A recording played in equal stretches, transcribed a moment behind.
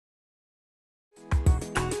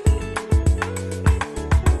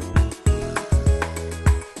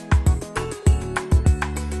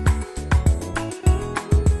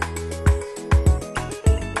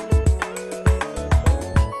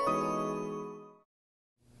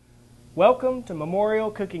Welcome to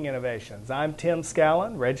Memorial Cooking Innovations. I'm Tim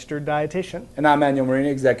Scallon, registered dietitian. And I'm Manuel Marini,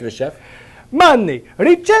 executive chef. Manni,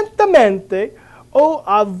 recentemente ho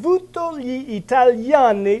avuto gli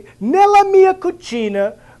italiani nella mia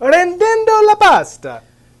cucina rendendo la pasta.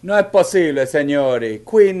 No è possibile, signori.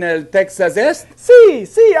 Qui nel Texas Est?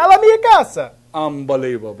 Sì, alla mia casa.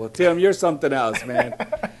 Unbelievable. Tim, you're something else, man.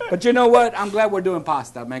 But you know what? I'm glad we're doing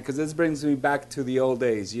pasta, man, because this brings me back to the old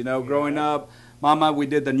days. You know, growing up, Mama, we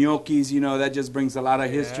did the gnocchis, you know, that just brings a lot of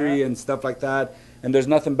history and stuff like that. And there's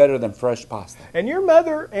nothing better than fresh pasta. And your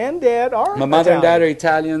mother and dad are My mother and dad are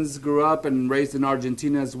Italians, grew up and raised in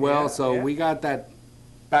Argentina as well, so yeah. we got that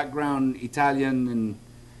background Italian,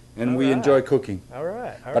 and we enjoy cooking. All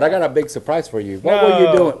right. But I got a big surprise for you. What were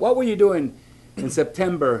you doing? What were you doing in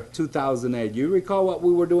September 2008? You recall what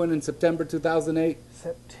we were doing in September 2008?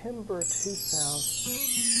 September 2000.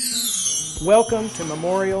 Welcome to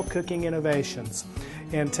Memorial Cooking Innovations.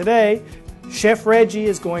 And today, Chef Reggie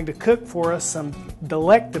is going to cook for us some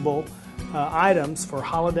delectable items for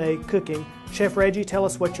holiday cooking. Chef Reggie, tell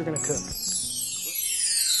us what you're going to cook.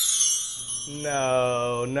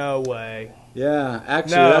 No way. Yeah,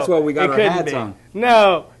 actually, that's what we got our hats on.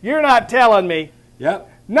 No, you're not telling me. Yep.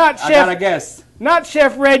 Not Chef. I got a guess. Not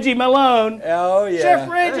Chef Reggie Malone. Oh yeah. Chef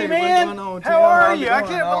Reggie, man. How are you? I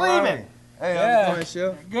can't believe it. Hey, how's it going,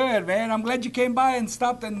 Chef? Good, man. I'm glad you came by and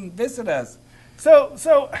stopped and visited us.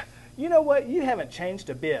 So, you know what? You haven't changed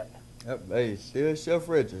a bit. Yep, hey, still Chef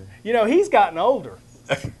Reggie. You know, he's gotten older.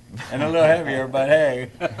 And a little heavier, but hey.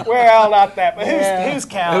 Well, not that, but who's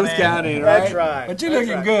counting? Who's counting, right? That's right. But you're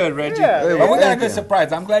looking good, Reggie. Yeah, but we got a thank good you.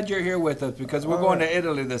 surprise. I'm glad you're here with us because we're going to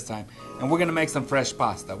Italy this time. And we're going to make some fresh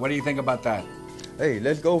pasta. What do you think about that? Hey,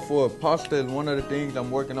 let's go for pasta. Is one of the things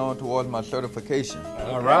I'm working on towards my certification.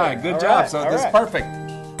 All right, good job. right, So all this is right. perfect.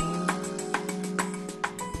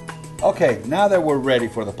 Okay, now that we're ready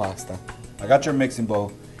for the pasta, I got your mixing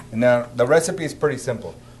bowl. And now the recipe is pretty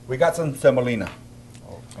simple. We got some semolina.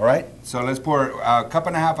 All right, so let's pour a cup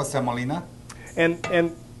and a half of semolina.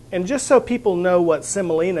 And just so people know what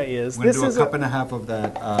semolina is, We're going to do a cup and a half of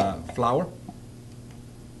that flour.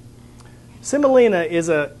 semolina is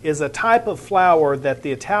a type of flour that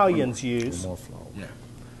the Italians use, More flour.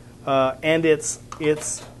 Yeah. and it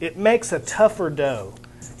makes a tougher dough.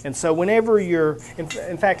 And so whenever you're,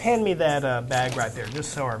 in fact, hand me that bag right there,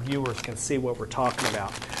 just so our viewers can see what we're talking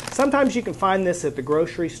about. Sometimes you can find this at the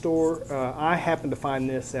grocery store. I happen to find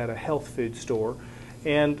this at a health food store,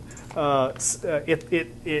 and it's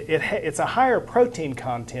a higher protein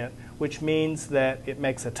content, which means that it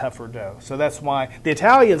makes a tougher dough. So that's why the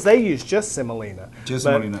Italians, they use just semolina. Just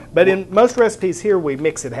semolina. But in most recipes here, we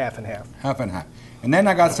mix it half and half. Half and half. And then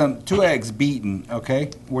I got two eggs beaten,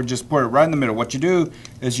 okay? We're just pour it right in the middle. What you do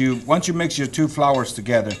is once you mix your two flours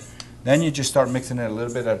together, then you just start mixing it a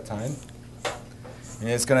little bit at a time. And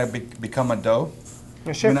it's going to become a dough.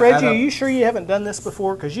 Now, Chef Reggie, are you sure you haven't done this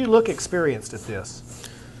before? Because you look experienced at this.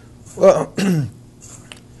 Well,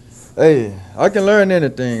 hey, I can learn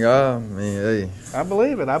anything. I mean, hey. I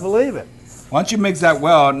believe it. I believe it. Once you mix that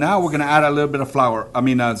well, now we're going to add a little bit of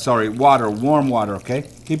water, warm water, okay?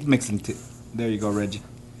 Keep mixing. There you go, Reggie.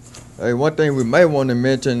 Hey, one thing we might want to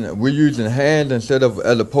mention, we're using hands instead of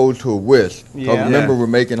as opposed to a whisk. Yeah. Remember, we're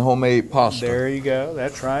making homemade pasta. There you go.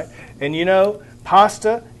 That's right. And you know,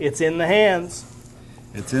 pasta, it's in the hands.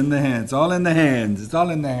 It's in the hands. All in the hands. It's all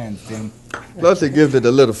in the hands, Tim. Plus, it gives it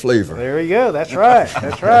a little flavor. There you go. That's right.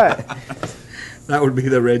 That's right. That would be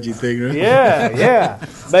the Reggie thing, right? Yeah.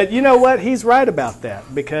 But you know what? He's right about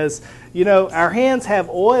that because, you know, our hands have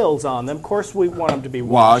oils on them. Of course, we want them to be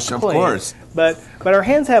washed of clean. course. But our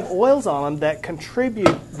hands have oils on them that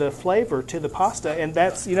contribute the flavor to the pasta. And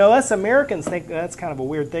that's, you know, us Americans think that's kind of a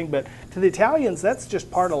weird thing. But to the Italians, that's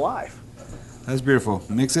just part of life. That's beautiful.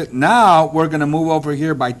 Mix it. Now we're going to move over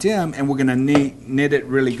here by Tim, and we're going to knit it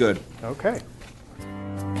really good. Okay.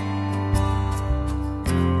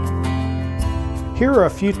 Here are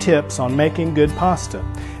a few tips on making good pasta.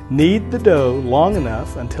 Knead the dough long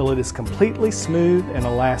enough until it is completely smooth and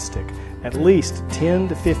elastic, at least 10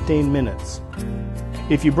 to 15 minutes.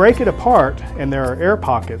 If you break it apart and there are air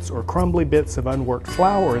pockets or crumbly bits of unworked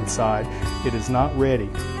flour inside, it is not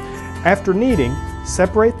ready. After kneading,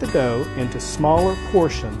 separate the dough into smaller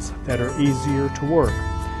portions that are easier to work.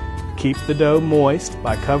 Keep the dough moist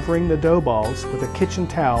by covering the dough balls with a kitchen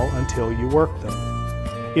towel until you work them.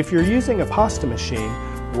 If you're using a pasta machine,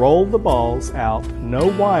 roll the balls out no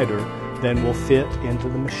wider than will fit into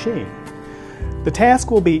the machine. The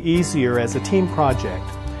task will be easier as a team project.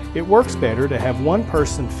 It works better to have one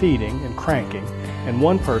person feeding and cranking and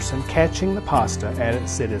one person catching the pasta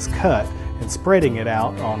as it is cut and spreading it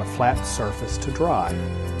out on a flat surface to dry.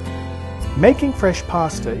 Making fresh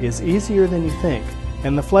pasta is easier than you think,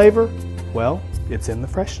 and the flavor, well, it's in the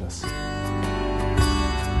freshness.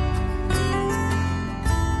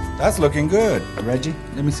 That's looking good, Reggie.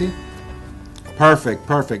 Let me see. Perfect,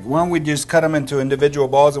 perfect. Why don't we just cut them into individual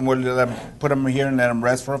balls and we'll let them, put them here and let them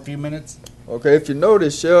rest for a few minutes? Okay, if you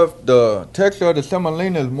notice, Chef, the texture of the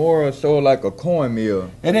semolina is more so like a cornmeal.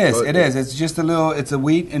 It is, it is. It's just a little, it's a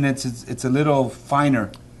wheat and it's a little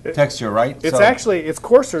finer texture, right? It's So- actually, it's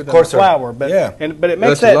coarser than the flour, but, yeah. but it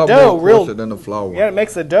makes That's a that lot dough more real, coarser than the flour. yeah, it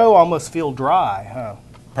makes the dough almost feel dry, huh?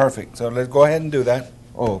 Perfect. So let's go ahead and do that.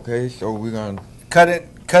 Okay, so we're gonna Cut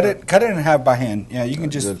it in half by hand. Yeah, you can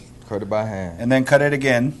just cut it by hand. and then cut it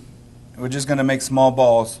again. We're just gonna make small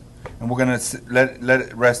balls, and we're gonna let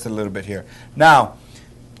it rest a little bit here. Now,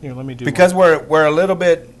 Here, let me do because we're a little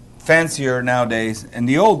bit fancier nowadays. In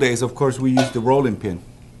the old days, of course, we used the rolling pin.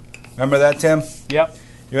 Remember that, Tim? Yep.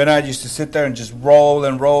 You and I used to sit there and just roll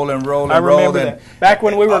and roll and roll and I roll. remember and, that. Back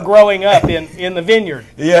when we were growing up in the vineyard.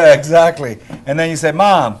 Yeah, exactly. And then you say,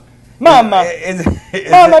 "Mom, Mama, is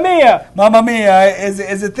Mamma mia! Mamma mia, is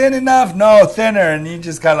it thin enough? No, thinner." And you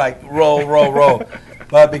just kind of like roll.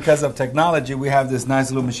 But because of technology, we have this nice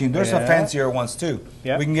little machine. There's some Yeah. fancier ones too.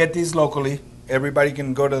 Yeah. We can get these locally. Everybody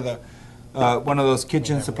can go to the one of those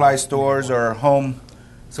kitchen supply stores or home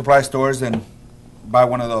supply stores and buy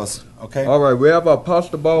one of those. Okay. All right, we have our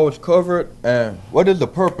pasta balls covered, and what is the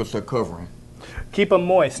purpose of covering? Keep them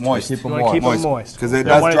moist. Moist. Keep 'em You wanna keep moist. them moist. 'Cause it You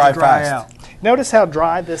does want dry to dry fast. out. Notice how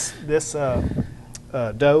dry this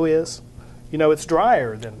dough is. You know, it's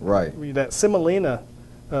drier than that semolina.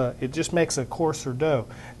 It just makes a coarser dough.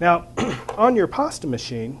 Now, on your pasta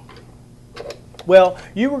machine, well,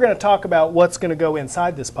 you were going to talk about what's going to go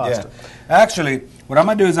inside this pasta. Yeah. Actually, what I'm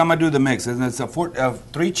going to do is I'm going to do the mix. And it's a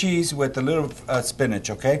 3 cheese with a little spinach,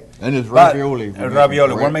 okay? And it's But- ravioli.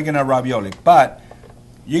 ravioli. We're making a ravioli. But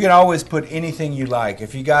you can always put anything you like.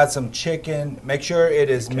 If you got some chicken, make sure it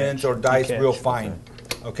is minced or diced real fine,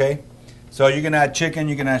 okay? So you can add chicken,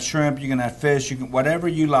 you can add shrimp, you can add fish, you can whatever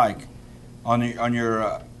you like on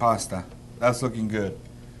your pasta. That's looking good.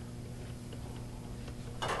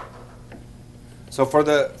 So for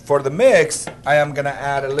the mix, I am gonna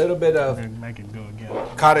add a little bit of Make it go again.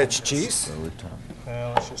 cottage cheese.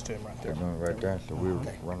 Well, let's just do it right there. Right there. So we'll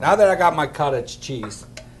run Now that I got my cottage cheese,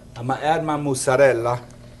 I'm gonna add my mozzarella.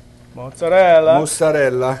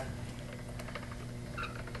 Mozzarella.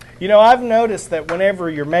 You know, I've noticed that whenever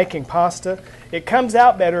you're making pasta, it comes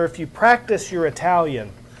out better if you practice your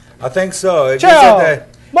Italian. I think so. If Ciao! you said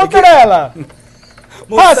Mozzarella!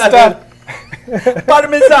 Pasta!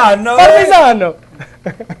 Parmesano. Parmigiano!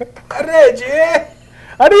 Reggie.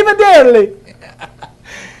 Arrivederci!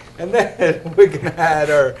 And then we can add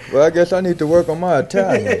our. Well, I guess I need to work on my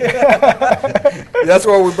Italian. That's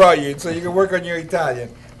why we brought you, so you can work on your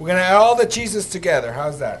Italian. We're gonna add all the cheeses together.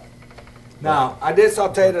 How's that? Now, I did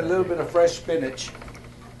saute a little bit of fresh spinach.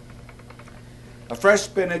 A fresh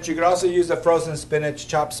spinach. You could also use the frozen spinach,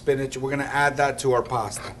 chopped spinach. We're gonna add that to our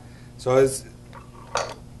pasta. So it's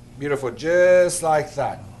beautiful, just like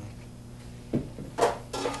that.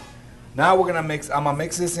 Now we're gonna mix. I'm gonna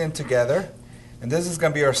mix this in together, and this is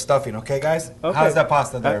gonna be our stuffing. Okay, guys? Okay. How's that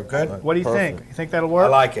pasta there? Good. What do you Perfect. think? You think that'll I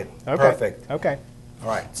work? like it. Okay. Perfect. Okay. All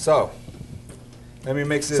right. So let me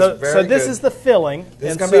mix this So very this good. is the filling.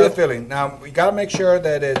 This is and gonna be the filling. Now we gotta make sure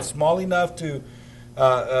that it's small enough to,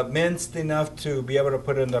 minced enough to be able to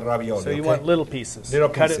put in the ravioli. So you okay? want little pieces. Little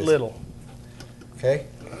Cut it pieces. little. Okay.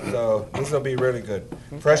 So this will be really good.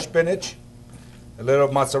 Fresh spinach, a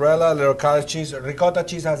little mozzarella, a little cottage cheese. Ricotta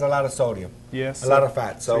cheese has a lot of sodium, Yes. a lot of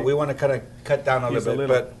fat. So so we want to kind of cut down a use little a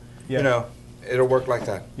bit, little. but Yeah. you know, it'll work like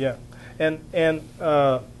that. Yeah.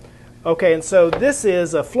 Okay, and so this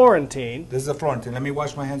is a Florentine. This is a Florentine. Let me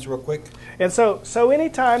wash my hands real quick. And so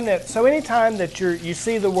anytime that you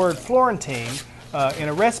see the word Florentine in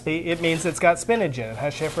a recipe, it means it's got spinach in it, huh,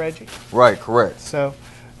 Chef Reggie? Right, correct. So,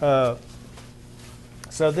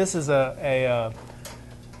 so this is a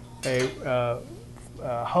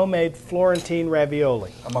homemade Florentine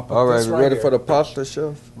ravioli. I'm gonna put All right, this we right ready here. for the pasta,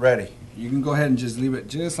 Chef? Ready. You can go ahead and just leave it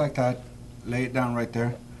just like that. Lay it down right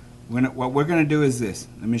there. What we're gonna do is this.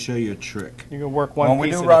 Let me show you a trick. You can work one When we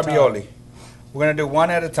piece do at a time. ravioli, we're gonna do one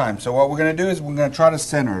at a time. So what we're gonna do is we're gonna try to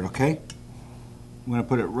center it. Okay. We're gonna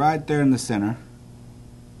put it right there in the center.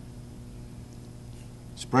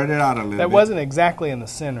 Spread it out a little bit. That wasn't exactly in the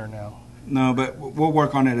center now. No, but we'll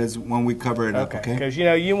work on it as when we cover it up. Okay. Because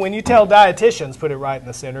when you tell dietitians put it right in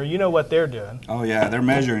the center, you know what they're doing. Oh yeah, they're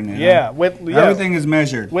measuring it. Yeah, huh? Everything is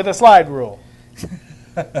measured. with a slide rule.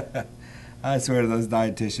 I swear to those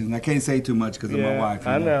dietitians. I can't say too much because of my wife.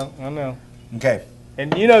 you I know. Okay.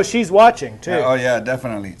 And you know she's watching too. Oh yeah,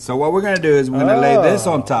 definitely. So what we're gonna do is we're gonna lay this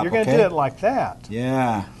on top. You're gonna do it like that.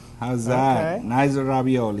 Yeah. How's that? Okay. Nice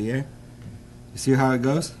ravioli, eh? You see how it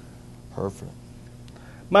goes? Perfect.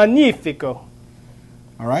 Magnifico.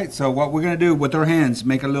 All right. So what we're gonna do with our hands,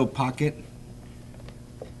 make a little pocket.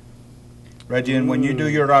 Reggie, and when you do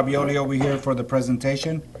your ravioli over here for the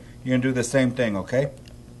presentation, you're gonna do the same thing, okay?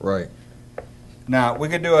 Right. Now we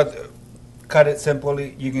can do it. Cut it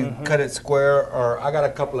simply. You can cut it square, or I got a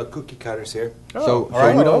couple of cookie cutters here. So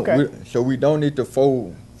right. we don't Okay. we don't need to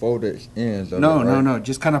fold the ends of No, it, right? no.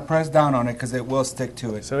 Just kind of press down on it because it will stick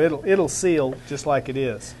to it. So it'll seal just like it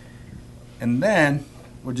is. And then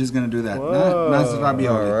we're just gonna do that. Whoa. Nice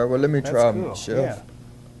ravioli. All right, well, let me That's try, cool. chef. Yeah.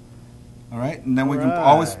 All right, and then we can Right.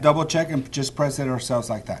 always double check and just press it ourselves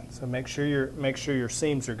like that. So make sure your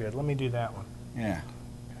seams are good. Let me do that one. Yeah.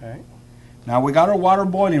 Okay. Now we got our water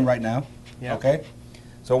boiling right now. Yep. Okay.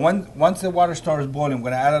 So once the water starts boiling, we're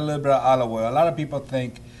gonna add a little bit of olive oil. A lot of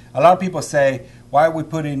people say, why are we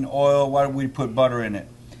putting oil? Why do we put butter in it?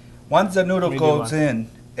 Once the noodle Let me do goes one. in,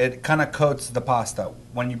 it kind of coats the pasta.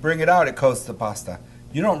 When you bring it out, it coats the pasta.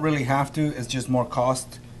 You don't really have to. It's just more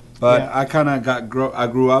cost. But Yeah. I kind of I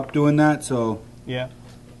grew up doing that, so Yeah.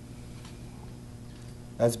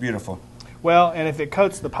 that's beautiful. Well, and if it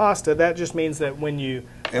coats the pasta, that just means that when you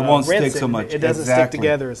It won't rinse stick so much. It doesn't stick Exactly.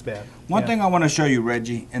 together as bad. One Yeah. thing I want to show you,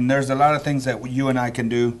 Reggie, and there's a lot of things that you and I can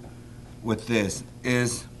do with this,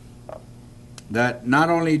 is that not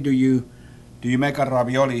only do you make a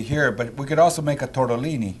ravioli here, but we could also make a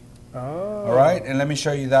tortellini. Oh. All right, and let me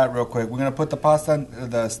show you that real quick. We're gonna put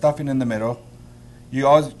the stuffing in the middle. You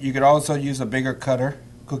could also use a bigger cutter,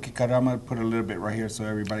 cookie cutter. I'm gonna put a little bit right here so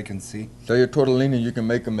everybody can see. So your tortellini, you can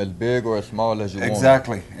make them as big or as small as you want.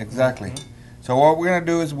 Exactly. So what we're gonna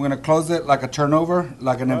do is we're gonna close it like a turnover,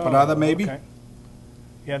 like an empanada maybe. Okay.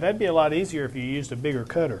 Yeah, that'd be a lot easier if you used a bigger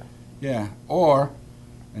cutter. Yeah,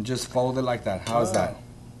 and just fold it like that. How's that?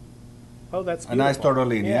 Oh, that's A beautiful. nice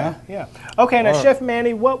tortellini, yeah? Yeah. Okay, now All right. Chef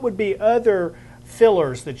Manny, what would be other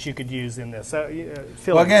fillers that you could use in this? Well,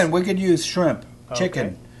 Fillers. again, we could use shrimp,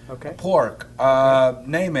 chicken, Okay. pork,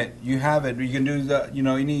 name it. You have it. You can do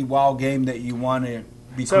any wild game that you want to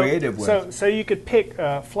be creative with. So you could pick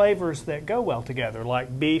flavors that go well together,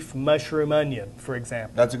 like beef, mushroom, onion, for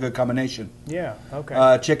example. That's a good combination. Yeah.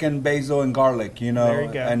 Okay. Chicken, basil, and garlic. There you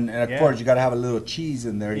go. And of Yeah. course you got to have a little cheese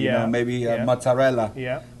in there. Yeah. Maybe Yeah. mozzarella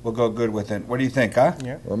yeah. will go good with it. What do you think, huh?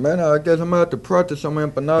 Yeah. Well, man, I guess I'm going to have to practice some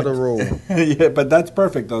empanada roll. Yeah, but that's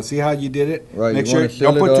perfect though. See how you did it? Right, Make you sure wanna seal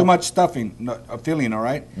don't it put too up. much stuffing, filling. All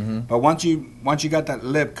right? But once you got that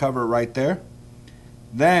lip cover right there,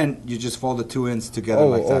 then you just fold the two ends together Oh,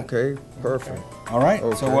 like that. okay. Perfect. All right.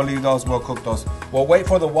 Okay. So we'll leave those. We'll cook those. We'll wait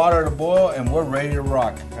for the water to boil, and we're ready to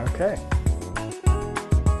rock. Okay.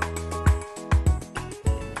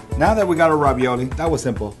 Now that we got our ravioli, that was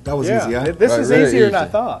simple. That was easy, huh? This Right, is really easier than I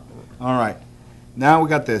easy. thought. All right. Now we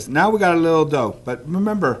got this. Now we got a little dough. But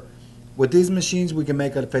remember, with these machines, we can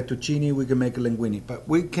make a fettuccine, we can make a linguine. But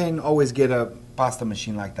we can always get a pasta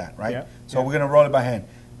machine like that, right? Yeah. So Yeah. we're going to roll it by hand.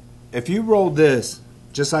 If you roll this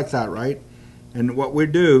just like that, right? And what we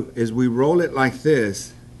do is we roll it like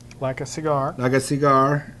this, Like a cigar. like a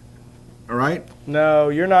cigar, all right? No,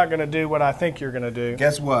 you're not going to do what I think you're going to do.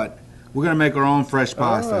 Guess what? We're going to make our own fresh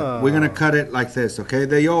pasta. Oh. We're going to cut it like this, okay?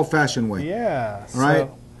 The old-fashioned way. Yeah. Right.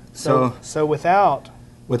 So without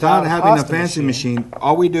Without a having a pasta fancy machine,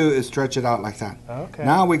 all we do is stretch it out like that. Okay.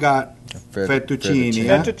 Now we got Fettuccine. fettuccine.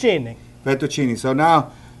 Yeah? fettuccine. Fettuccine. So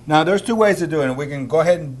now there's two ways of doing it. We can go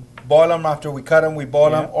ahead and boil them after we cut them. We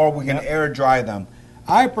boil Yeah. them, or we can Yeah. air dry them.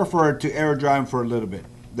 I prefer to air dry them for a little bit.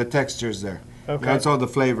 The texture's there. Okay. That's all the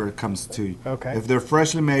flavor comes to. Okay. If they're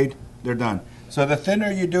freshly made, they're done. So the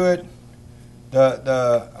thinner you do it,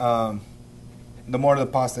 the more of the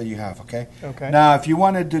pasta you have. Okay. Okay. Now, if you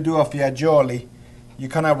wanted to do a fagioli, you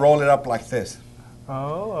kind of roll it up like this.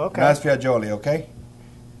 Oh, okay. That's fagioli, okay?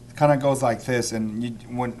 It kind of goes like this, and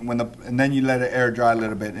and then you let it air dry a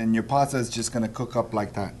little bit, and your pasta is just going to cook up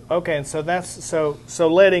like that. Okay, and so so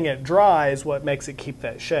letting it dry is what makes it keep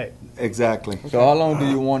that shape. Exactly. So how long do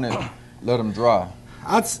you want to let them dry?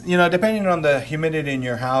 Depending on the humidity in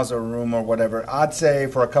your house or room or whatever, I'd say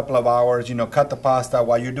for a couple of hours, cut the pasta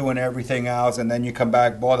while you're doing everything else, and then you come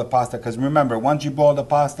back, boil the pasta. Because remember, once you boil the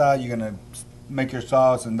pasta, you're going to make your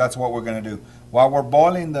sauce, and that's what we're going to do. While we're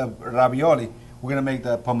boiling the ravioli, we're going to make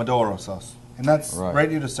the pomodoro sauce. And that's Right.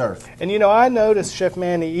 ready to serve. And I noticed, Chef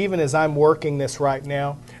Manny, even as I'm working this right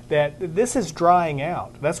now, that this is drying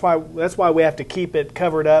out. That's why we have to keep it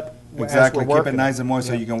covered up Exactly. as we're Keep it working. nice and moist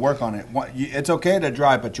so you can work on it. It's okay to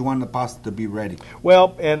dry, but you want the pasta to be ready.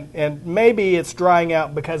 Well, and maybe it's drying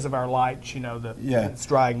out because of our lights. It's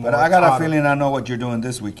drying more. But I got a hotter. feeling I know what you're doing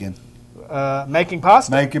this weekend. Making pasta.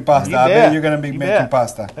 Making pasta. You I bet bet. you're going to be You making bet.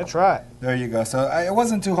 pasta. That's right. There you go. So it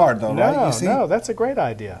wasn't too hard, though, right? You see? No, that's a great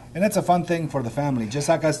idea. And it's a fun thing for the family. Just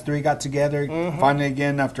like us three got together finally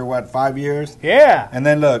again after, 5 years? Yeah. And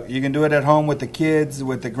then look, you can do it at home with the kids,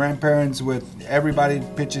 with the grandparents, with everybody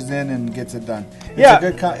pitches in and gets it done.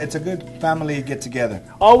 It's a good family get together.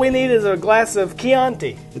 All we need is a glass of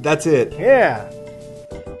Chianti. That's it. Yeah.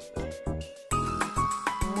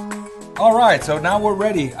 All right, so now we're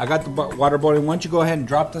ready. I got the water boiling. Why don't you go ahead and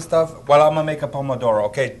drop the stuff while I'm gonna make a pomodoro.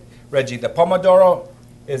 Okay, Reggie, the pomodoro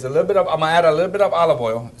is I'm gonna add a little bit of olive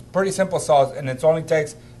oil. It's pretty simple sauce, and it only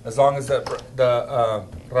takes as long as the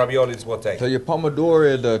raviolis will take. So your pomodoro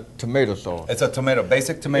is a tomato sauce. It's a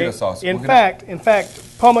basic tomato sauce. In fact,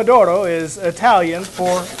 pomodoro is Italian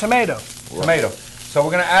for tomato. Tomato. So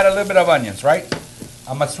we're gonna add a little bit of onions, right?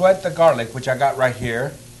 I'm gonna sweat the garlic, which I got right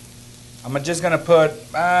here. I'm just gonna put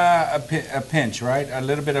a pinch, right? A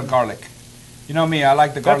little bit of garlic. You know me, I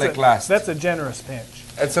like the garlic last. That's a generous pinch.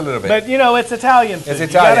 It's a little bit. But it's Italian food. It's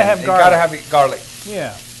Italian. You gotta have You garlic. gotta have garlic.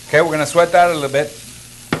 Yeah. Okay, we're gonna sweat that a little bit.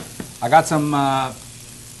 I got some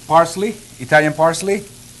parsley, Italian parsley.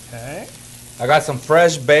 Okay. I got some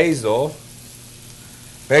fresh basil.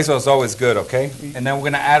 Basil is always good, okay? And then we're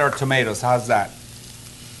gonna add our tomatoes. How's that?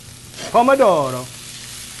 Pomodoro.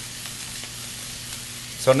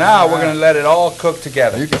 So now we're gonna let it all cook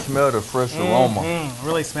together. You can smell the fresh aroma.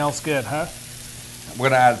 Really smells good, huh? We're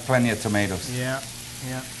gonna add plenty of tomatoes. Yeah.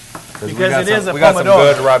 Yeah. 'Cause Because it is a we got some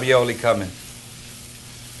pomodoro. good ravioli coming.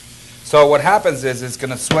 So what happens is it's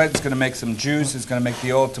gonna sweat, it's gonna make some juice, it's gonna make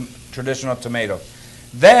the old traditional tomato.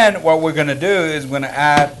 Then what we're gonna do is we're gonna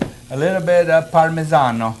add a little bit of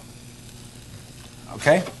Parmesano.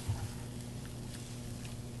 Okay?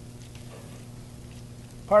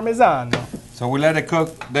 Parmesan. So we let it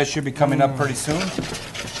cook. That should be coming up pretty soon.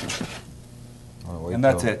 And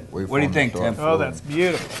that's it. What do you think, Tim? Oh, that's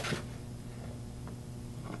beautiful.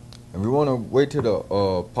 And we want to wait till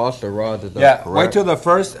the pasta rises up, Yeah, correct? wait till the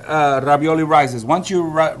first ravioli rises. Once you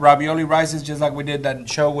ravioli rises, just like we did that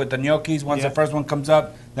show with the gnocchis, once the first one comes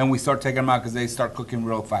up, then we start taking them out because they start cooking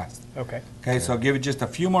real fast. Okay. Okay, so give it just a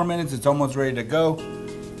few more minutes. It's almost ready to go.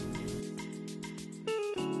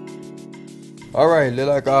 All right, look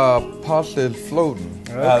like our pasta is floating.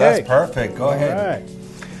 Okay. Oh, that's perfect. Go ahead. All right.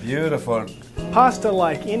 Beautiful. Pasta,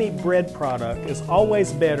 like any bread product, is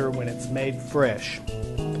always better when it's made fresh.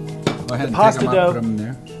 Go ahead and pasta take them dough- out, put them in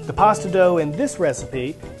there. The pasta dough in this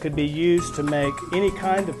recipe could be used to make any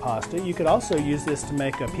kind of pasta. You could also use this to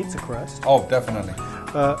make a pizza crust. Oh, definitely.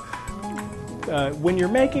 When you're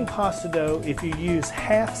making pasta dough, if you use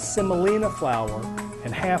half semolina flour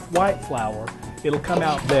and half white flour, it'll come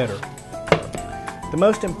out better. The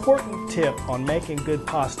most important tip on making good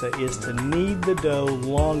pasta is to knead the dough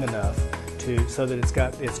long enough so that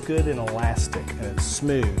it's good and elastic and it's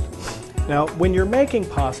smooth. Now, when you're making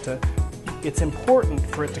pasta, it's important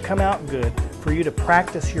for it to come out good for you to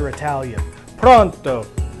practice your Italian. Pronto,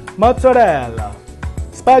 mozzarella,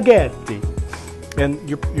 spaghetti, and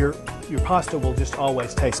your pasta will just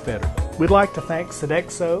always taste better. We'd like to thank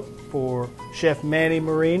Sodexo for Chef Manny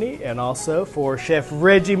Marini and also for Chef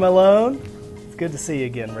Reggie Malone. It's good to see you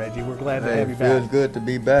again, Reggie. We're glad to have you It feels back. good to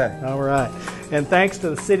be back. All right. And thanks to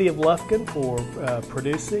the City of Lufkin for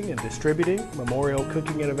producing and distributing Memorial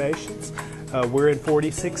Cooking Innovations. We're in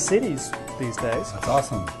 46 cities these days. That's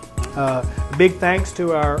awesome. Big thanks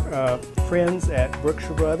to our friends at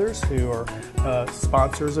Brookshire Brothers who are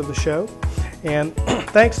sponsors of the show. And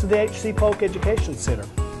thanks to the H.C. Polk Education Center.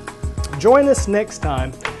 Join us next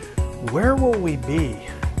time. Where will we be?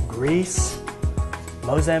 Greece?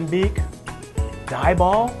 Mozambique?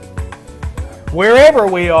 Dibal? Wherever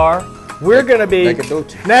we are, we're going to be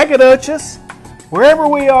Nacogdoches. Wherever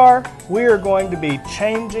we are, we are going to be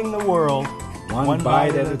changing the world one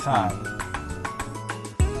bite at a time.